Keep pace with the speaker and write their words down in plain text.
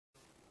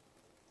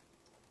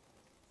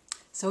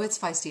So it's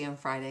Feisty on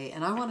Friday,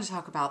 and I want to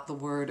talk about the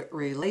word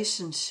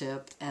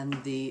relationship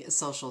and the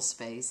social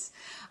space.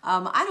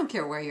 I don't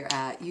care where you're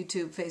at,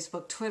 YouTube,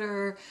 Facebook,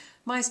 Twitter,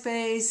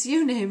 MySpace,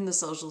 you name the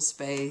social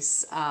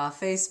space,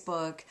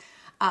 Facebook.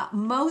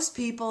 Most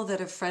people that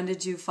have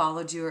friended you,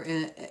 followed you,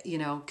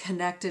 or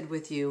connected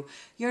with you,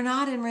 you're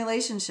not in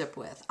relationship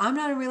with. I'm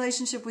not in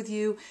relationship with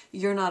you.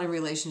 You're not in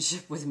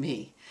relationship with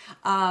me.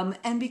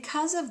 And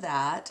because of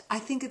that, I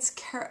think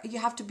you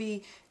have to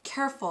be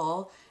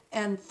careful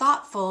and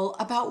thoughtful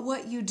about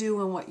what you do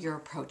and what your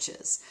approach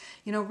is.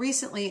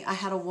 Recently I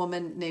had a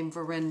woman named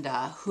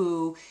Verinda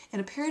who,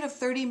 in a period of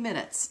 30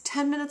 minutes,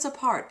 10 minutes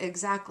apart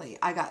exactly,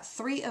 I got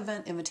 3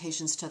 event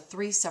invitations to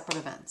 3 separate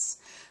events.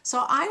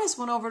 So I just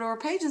went over to her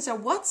page and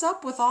said, what's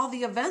up with all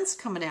the events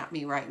coming at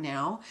me right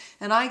now?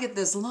 And I get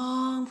this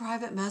long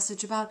private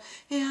message about,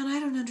 Ann, I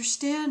don't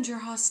understand your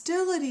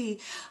hostility.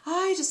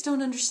 I just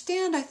don't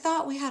understand. I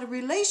thought we had a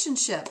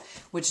relationship,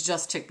 which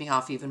just ticked me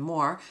off even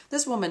more.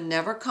 This woman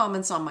never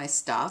comments on my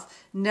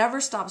stuff, never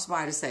stops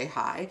by to say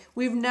hi.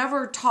 We've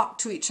never talked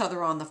to each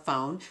other on the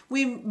phone.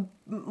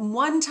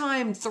 One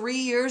time 3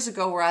 years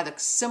ago, we're at a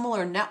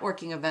similar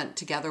networking event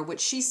together, which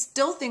she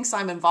still thinks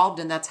I'm involved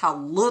in. That's how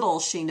little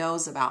she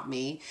knows about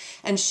me.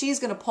 And she's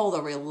going to pull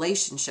the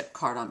relationship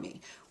card on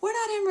me. We're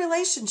not in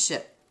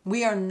relationship.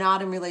 We are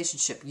not in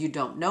relationship. You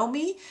don't know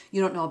me.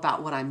 You don't know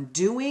about what I'm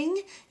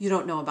doing. You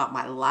don't know about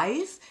my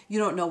life. You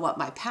don't know what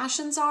my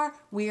passions are.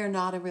 We are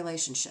not in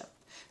relationship.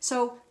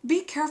 So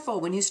be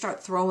careful when you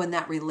start throwing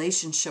that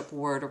relationship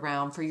word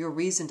around for your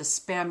reason to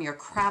spam your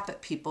crap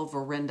at people,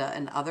 Verinda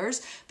and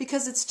others,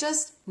 because it's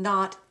just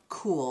not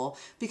cool,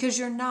 because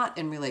you're not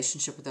in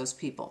relationship with those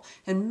people.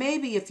 And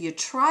maybe if you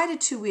tried a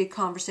 2-way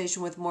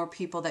conversation with more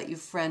people that you've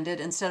friended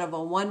instead of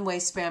a one-way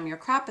spam your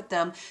crap at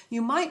them,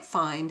 you might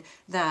find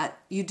that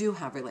you do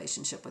have a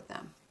relationship with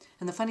them.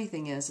 And the funny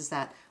thing is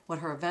that what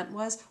her event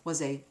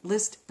was a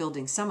list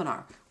building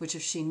seminar, which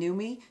if she knew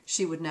me,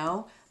 she would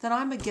know that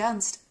I'm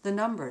against the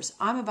numbers.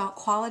 I'm about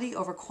quality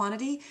over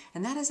quantity,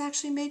 and that has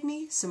actually made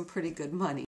me some pretty good money.